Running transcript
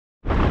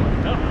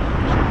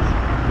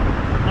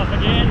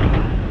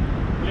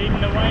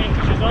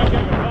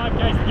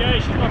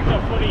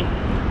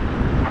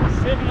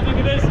147, I think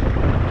it is.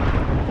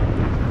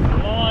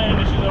 Flying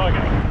into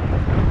Shizuoka.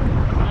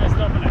 No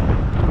stopping it.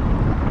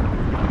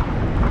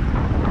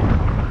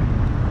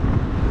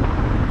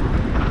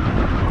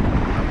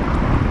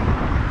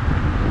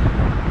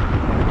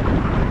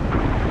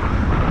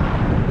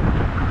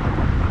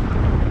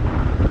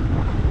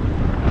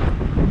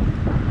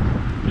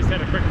 Just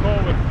had a quick call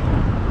with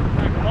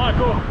Uncle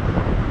Michael.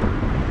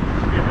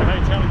 Should be at the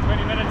hotel in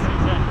 20 minutes.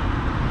 He's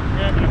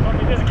grabbing a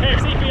coffee. There's a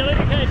KFC for you, leave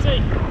a KFC.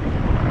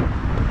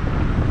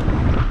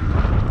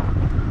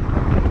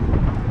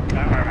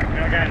 Don't worry, mate, we're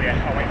not going there.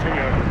 I'll wait till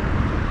you're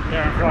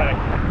there on Friday.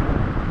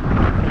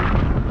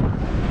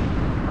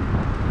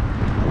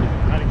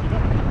 How to keep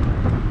up?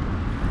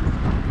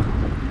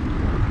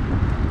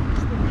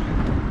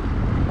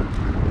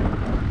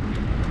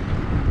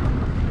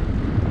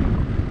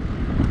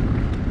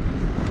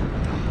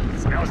 It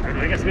smells good, I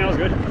think it smells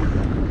good.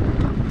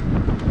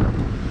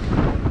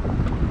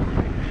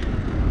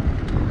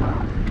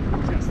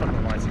 Just gonna stop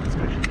the lights if it's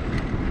good.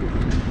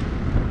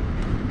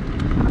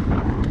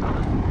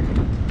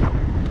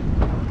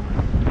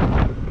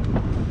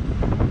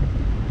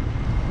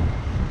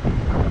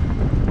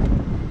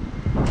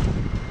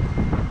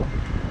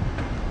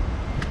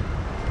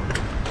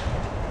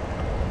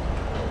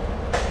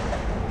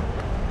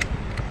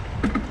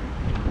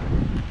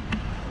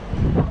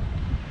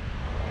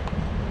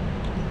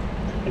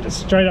 And just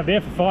straight up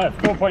there for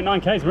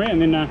 4.9 k's Maria,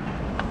 and then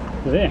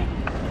we're there.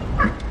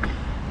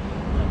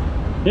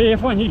 Yeah,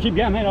 fine, you keep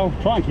going, mate. I'll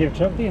try and keep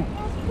up there.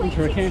 I'm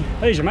sure I can.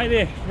 There's your mate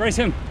there, race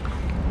him.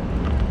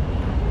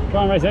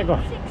 Try and race that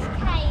guy. 6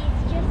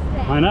 k's just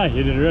there. I know,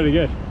 you did really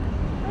good.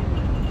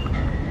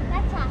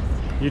 That's us.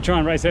 You try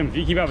and race him. If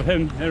you keep up with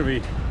him, that'll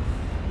be.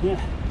 Yeah.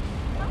 Okay.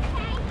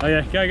 Oh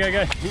yeah, go, go,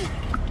 go.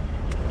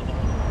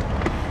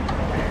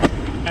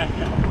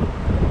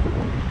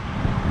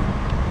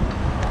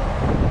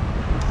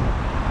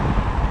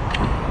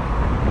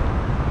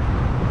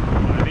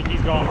 I think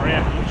he's gone,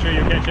 Maria. I'm sure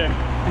you'll catch him.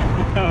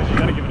 Oh, she's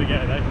gonna give it a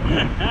go though.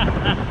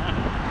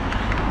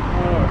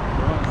 Oh,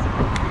 Christ.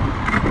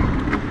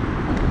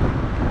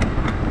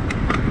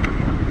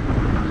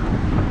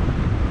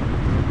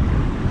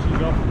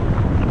 She's off.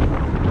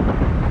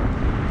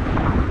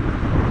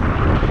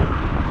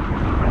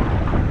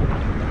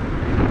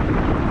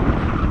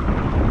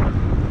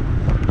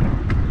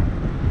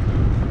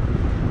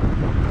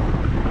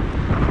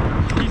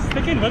 She's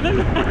sticking with him.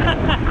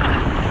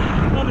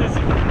 On his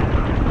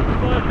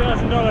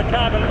 $5,000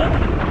 carbon look.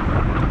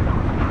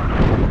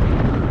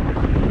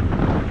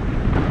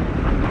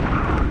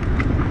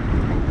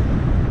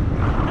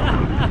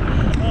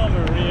 Oh,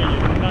 Maria, you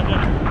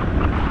nugget.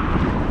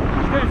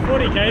 He's doing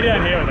 40k down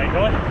here with that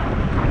guy.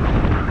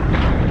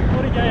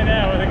 40k an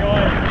hour with a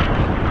guy.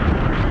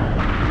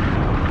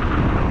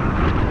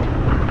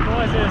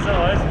 Twice his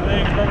size,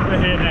 legs probably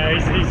here now.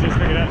 He's just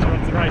figured out she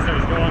wants to race, so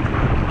he's gone.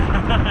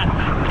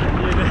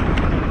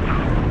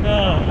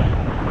 Oh.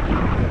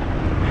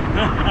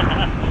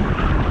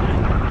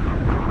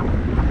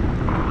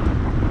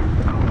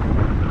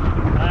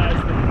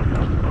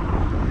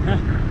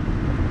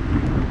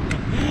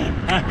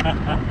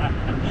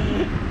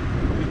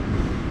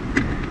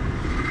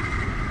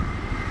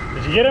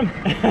 Did you get him?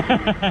 I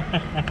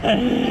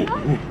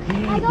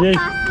got Yeah.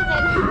 faster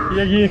than him.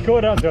 Yeah, you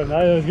caught up to him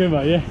though, that was good,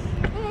 mate, yeah.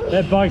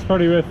 That bike's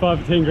probably worth 5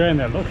 to 10 grand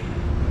there, look.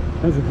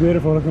 That's a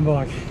beautiful looking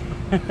bike.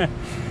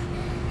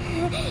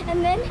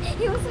 And then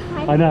he was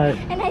hiding. I know.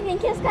 And I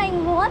think he was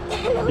going, what?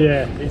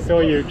 Yeah, he saw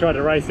you try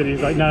to race it,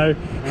 he's like, no,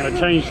 I'm going to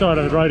change side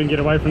of the road and get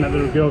away from that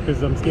little girl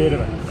because I'm scared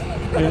of it.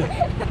 Yeah.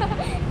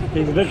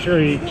 He's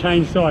literally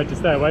changed side to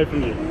stay away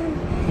from you.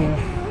 Yeah.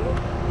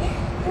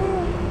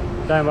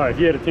 Don't worry, if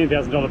you had a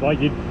 $10,000 bike,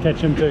 you'd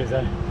catch him too,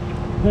 so.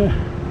 Yeah.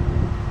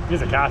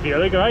 There's a car for you,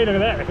 look at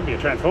that, that could be a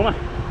transformer.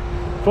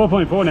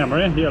 4.4 now,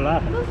 Maria, you're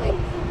laughing.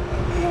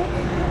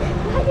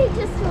 Why did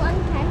just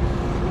 1k?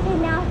 Okay,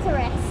 now it's a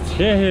rest.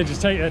 Yeah,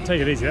 just take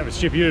it easy. That was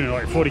stupid. You're doing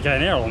like 40k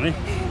an hour on there.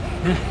 I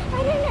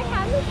don't know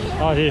how to do it.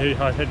 Oh,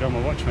 yeah, I had it on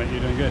my watch, mate.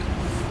 You're doing good.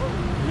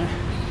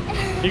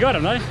 Yeah. You got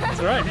him, though. That's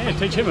all right. Yeah,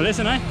 teach him a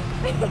lesson, eh?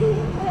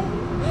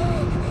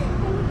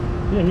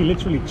 Yeah, he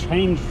literally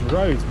changed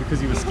roads because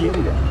he was scared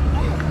of it.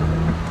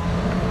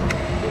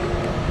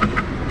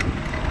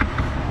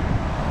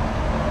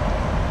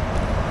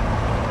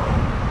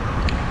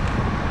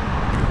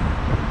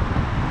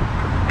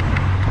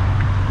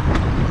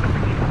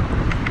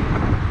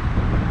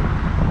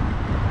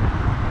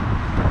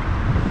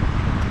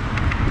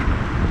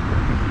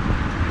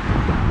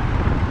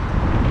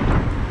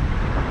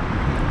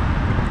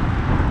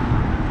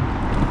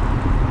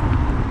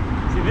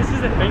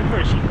 The thing for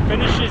her, she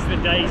finishes the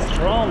day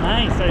strong,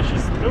 eh? So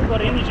she's still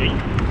got energy.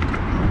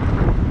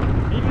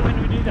 Even when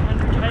we do the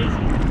 100k's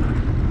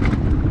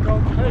in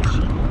Gold Coast,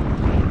 she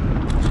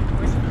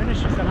always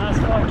finishes the last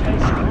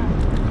 5k's strong.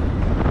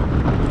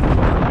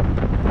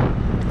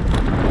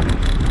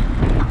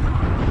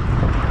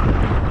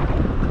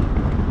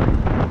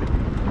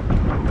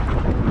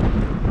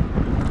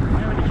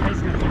 How many k's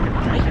are going to look at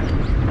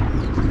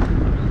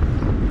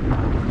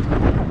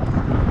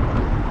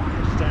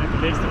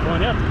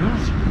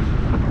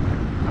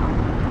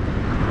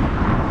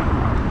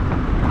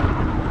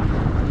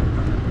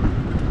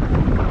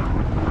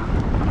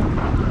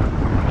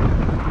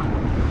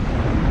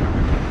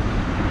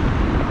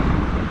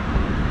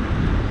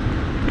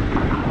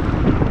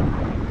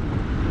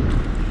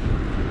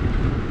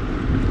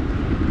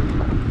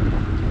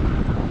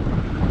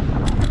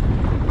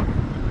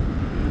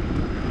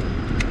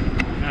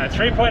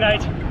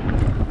 3.8.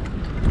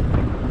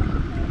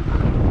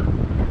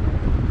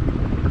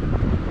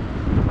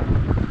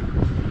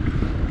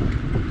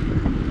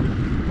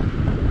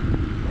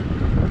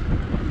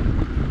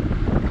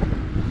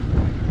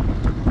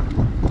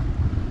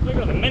 Look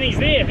at the minis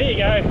there. There you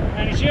go.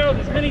 And Cheryl,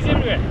 there's minis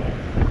everywhere.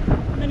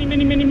 Mini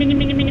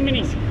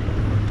minis.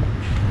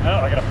 Oh,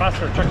 I got a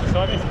bus or a truck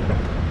beside me.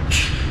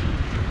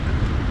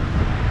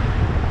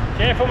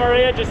 Careful,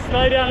 Maria, just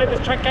slow down, let this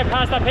truck go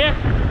past up here.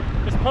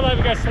 Just pull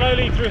over, go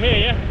slowly through here,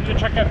 yeah? Let the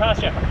truck go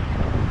past you.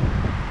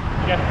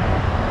 Yeah.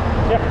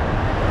 Yep.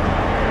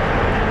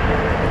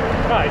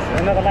 Nice,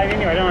 another lane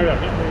anyway, don't worry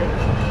about it.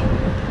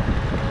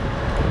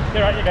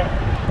 You're right, you go.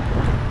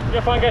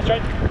 You're fine, go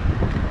straight.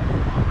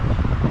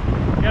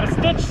 You got a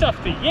stitch,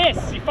 Softy.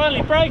 Yes, you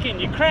finally broken,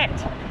 you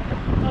cracked.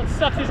 Oh,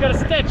 Softy's got a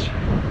stitch.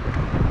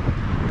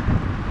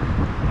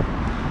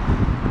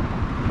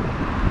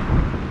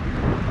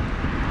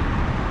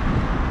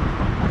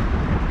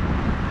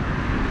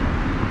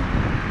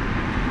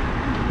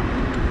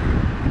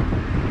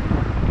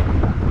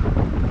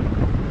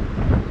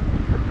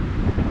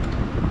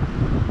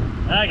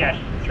 Okay,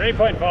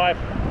 3.5.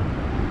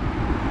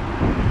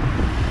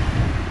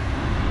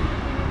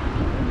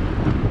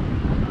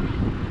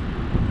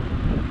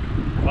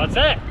 What's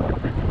that?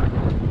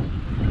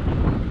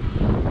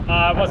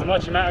 I wasn't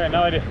watching that, I got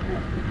no idea.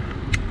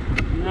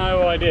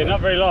 No idea, not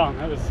very long,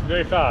 that was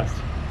very fast.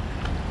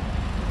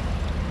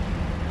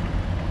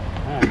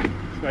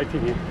 Just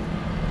waiting here.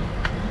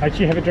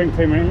 Actually, have a drink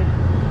too, Maria.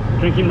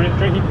 Drinking, Maria,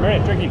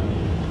 drinking.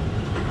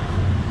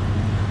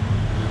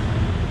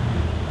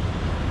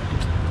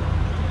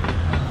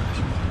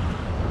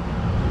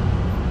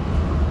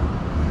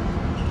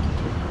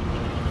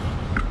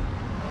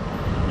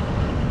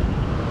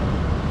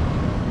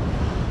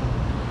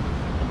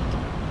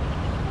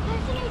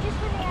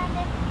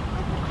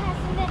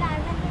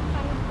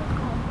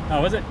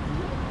 Oh, was it?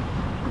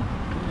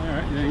 Yeah,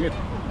 alright, you're doing good.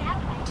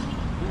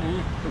 Yeah,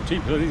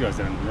 cheap, these guys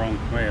are the wrong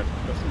way up.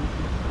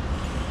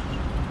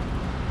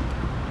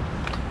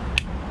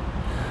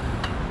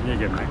 You're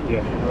good, mate.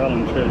 Yeah, well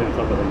and truly on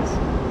top of things.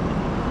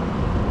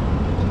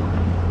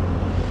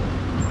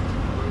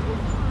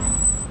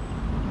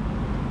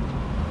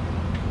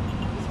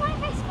 Just want to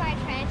go square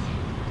tread.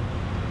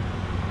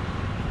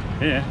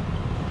 Yeah.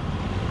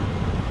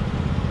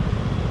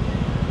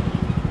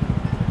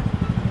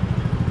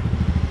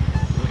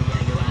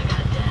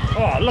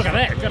 Oh, look at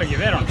that! Gotta get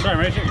that on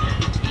camera, actually.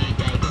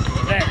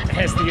 That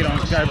has to get on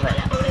GoPro.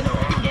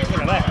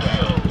 Look at that.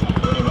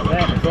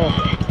 That is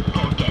awesome.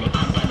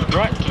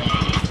 Right.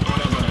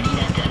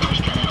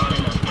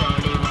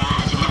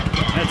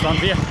 That's on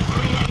for you.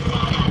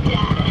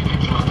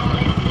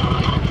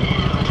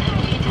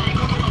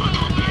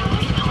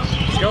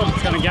 Let's go.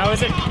 It's gonna go,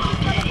 is it?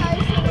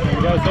 There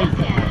we go, see.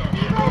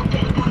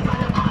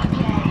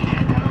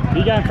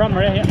 You going from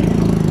Maria? Yeah.